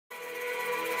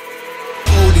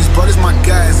brothers my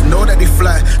guys, know that they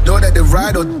fly, know that they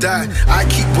ride or die. I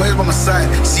keep boys by my side,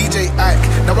 CJ Ike,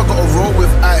 now I gotta roll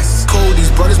with ice. Cold,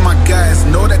 these brothers my guys,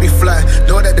 know that they fly,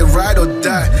 know that they ride or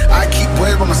die. I keep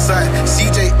boys by my side,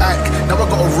 CJ Ike, now I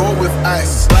gotta roll with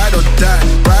ice. Ride or die,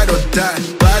 ride or die,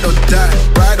 ride or die,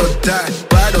 ride or die,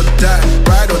 ride or die,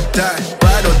 ride or die,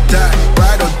 ride or die,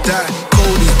 ride or die.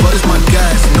 Cold, these brothers my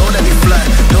guys, know that they fly,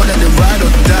 know that they ride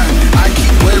or die. I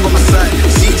keep boys by my side,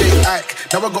 CJ Ike,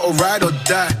 now I gotta ride or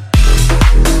die.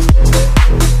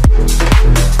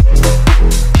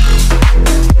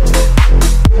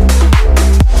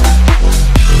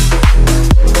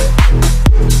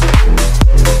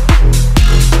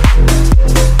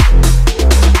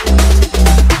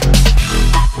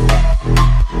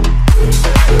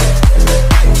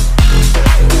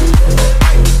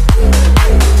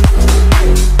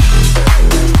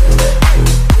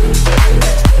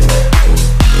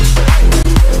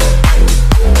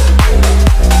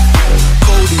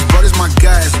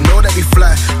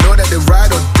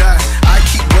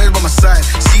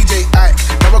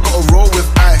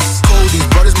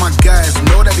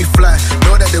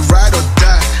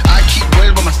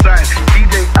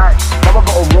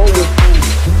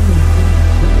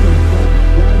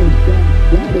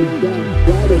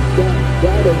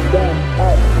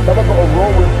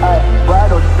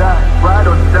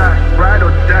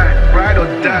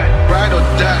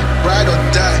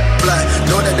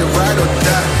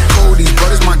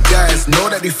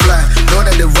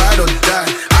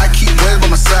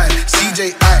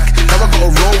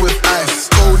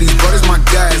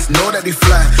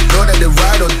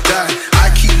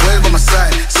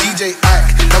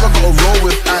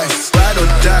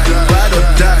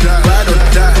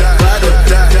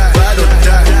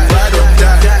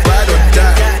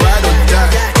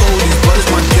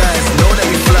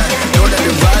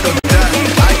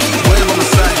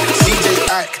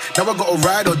 Now I gotta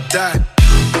ride or die.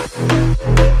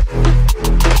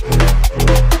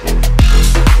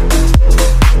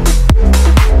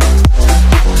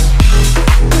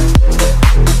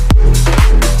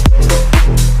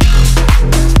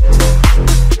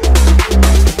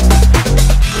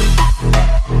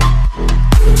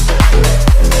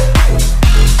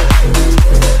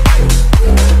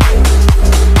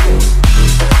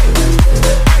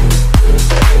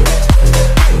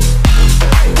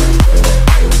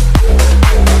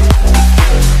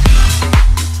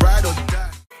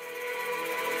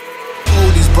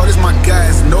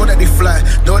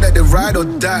 Ride or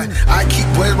die. I keep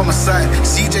boys by my side,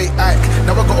 CJ Ike,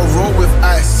 now I gotta roll with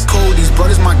ice. Cold, these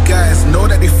brothers my guys, know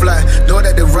that they fly, know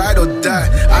that they ride or die.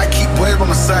 I keep boys by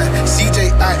my side,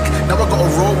 CJ Ike, now I gotta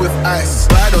roll with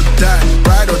ice. Ride or die,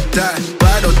 ride or die,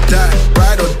 ride or die,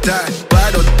 ride or die,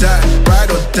 ride or die,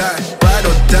 ride or die, ride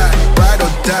or die, ride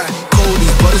or die. Cold,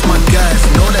 these brothers my guys,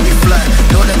 know that they fly,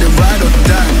 know that they ride or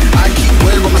die. I keep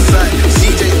boys by my side,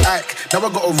 CJ Ike, now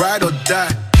I gotta ride or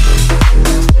die.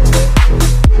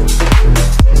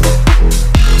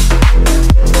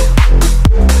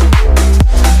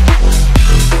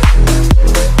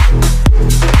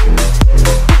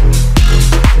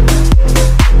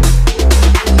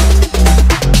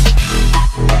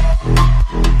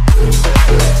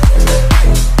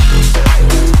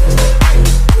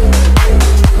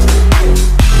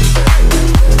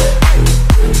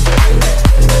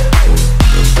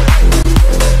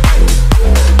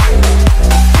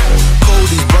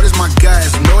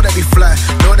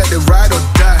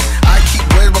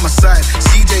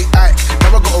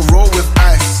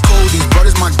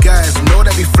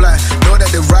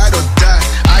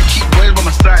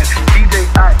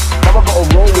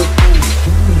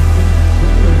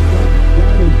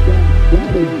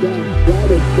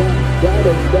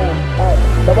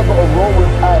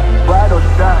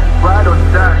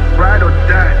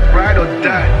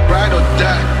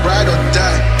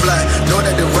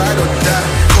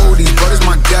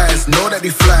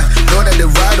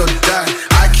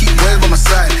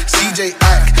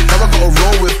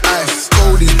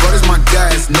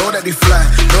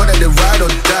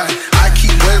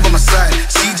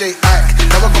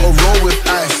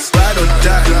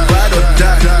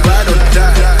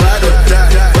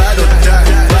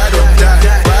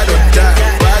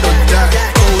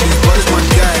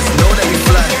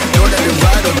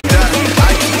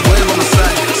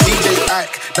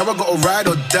 Now I gotta ride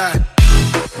or die.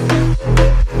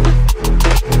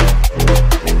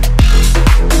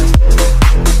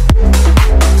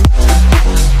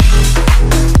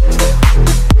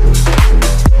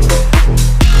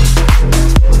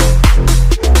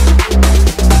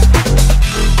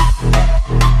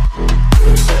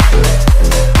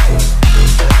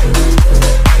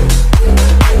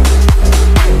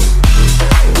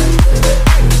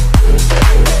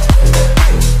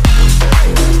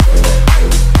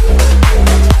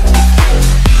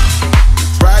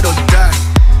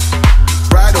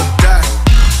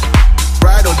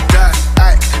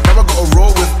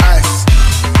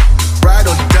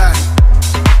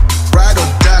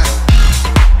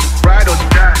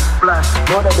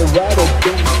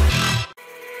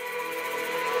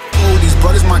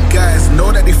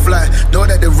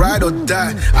 ride or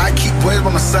die. I keep boys by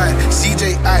my side.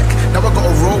 CJ Ike, now I gotta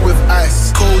roll with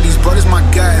ice. Cody's brothers, my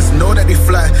guys, know that they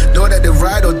fly, know that they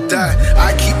ride or die.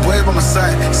 I keep boys by my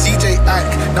side. CJ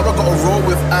Ike, now I gotta roll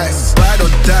with ice. Ride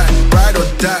or die, ride or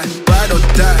die, ride or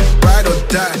die, ride or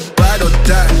die, ride or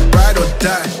die, ride or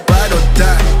die, ride or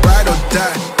die, ride or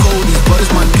die. Cody's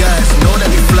brothers, my guys, know that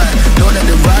they fly, know that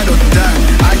they ride or die.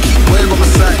 I keep boys by my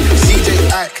side. CJ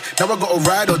Ike, now I gotta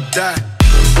ride or die.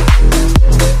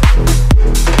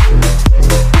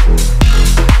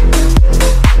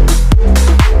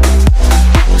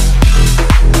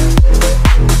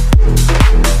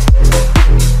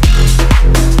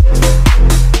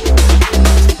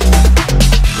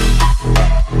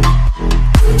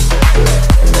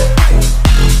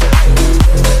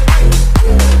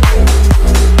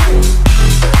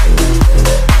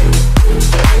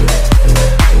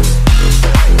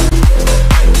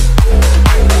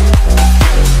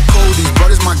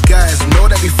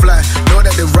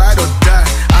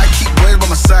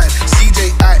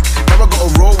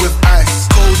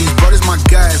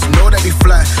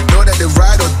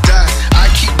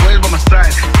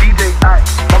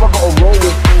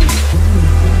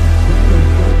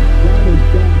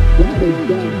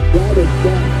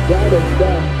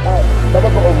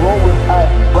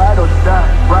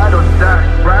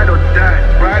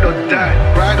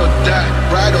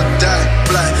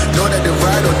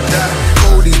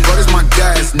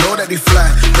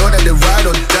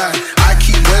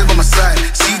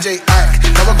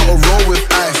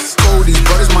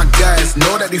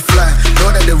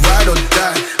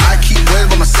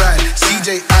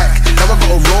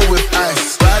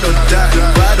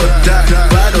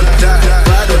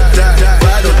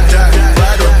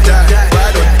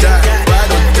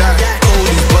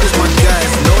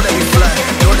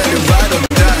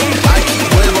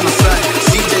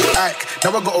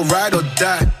 Now I gotta ride or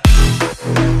die.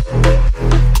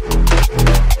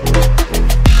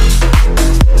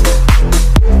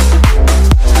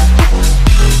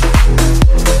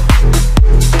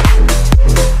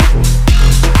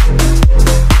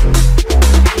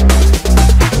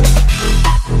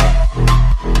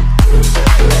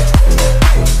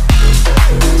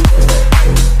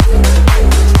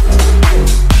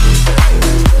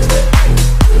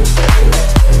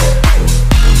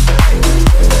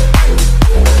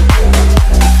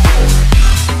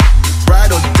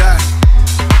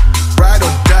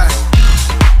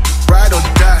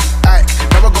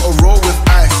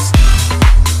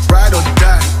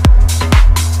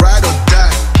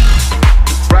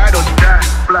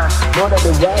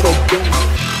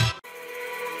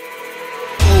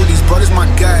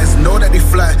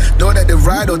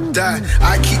 Die.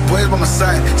 I keep boys by my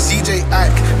side. CJ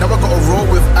Ike, now I gotta roll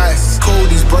with ice.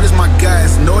 Cody's brothers, my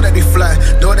guys, know that they fly,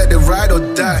 know that they ride or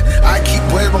die. I keep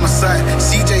boys by my side.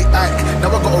 CJ Ike, now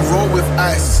I gotta roll with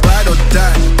ice. Ride or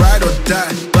die, ride or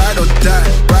die, ride or die,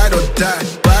 ride or die,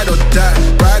 ride or die,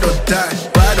 ride or die,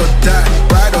 ride or die,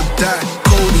 ride or die.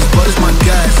 Cody's brothers, my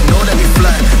guys, know that they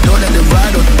fly, know that they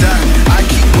ride or die. I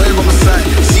keep boys by my side.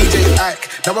 CJ Ike,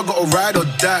 now I gotta ride or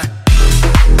die.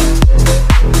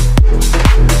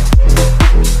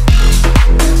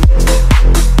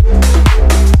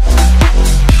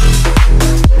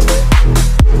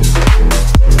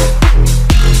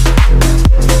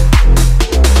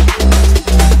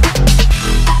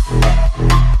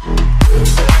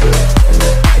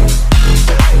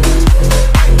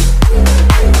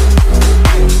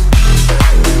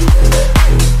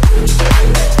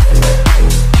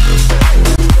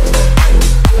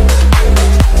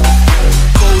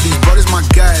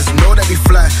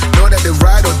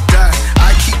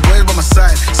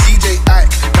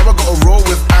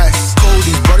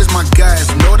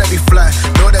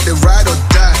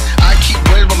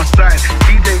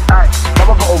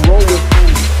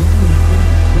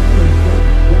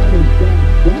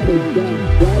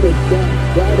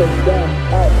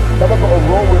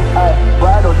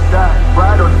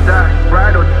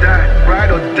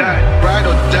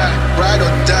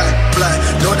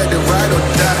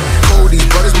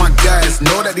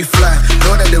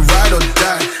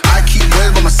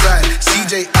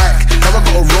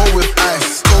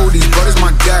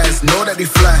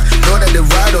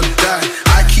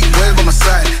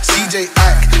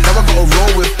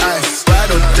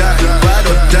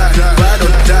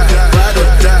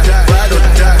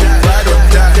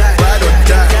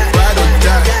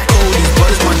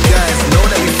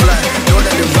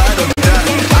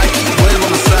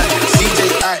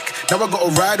 Now I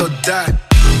gotta ride or die.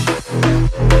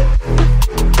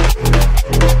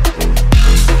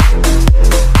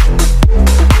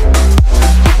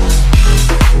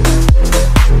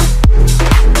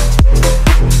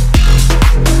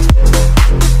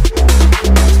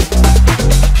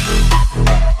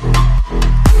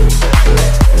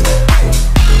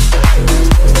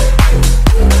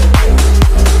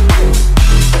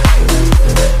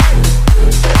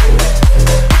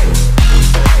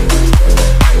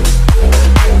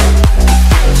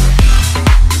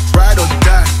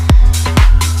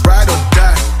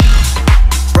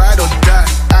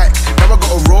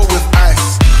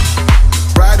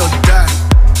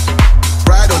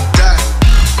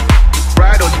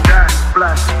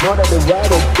 know that they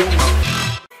ride or die.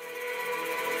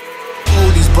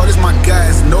 These brothers my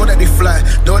guys, know that they fly,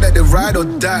 know that they ride or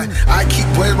die. I keep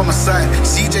boys by my side,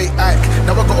 CJ Ike,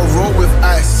 now I gotta roll with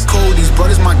ice. Cold, these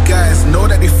brothers my guys, know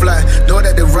that they fly, know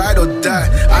that they ride or die.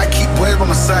 I keep boys by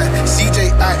my side,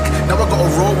 CJ Ike, now I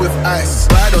gotta roll with ice.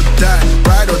 Ride or die,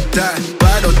 ride or die,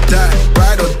 ride or die,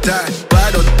 ride or die,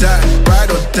 ride or die,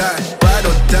 ride or die.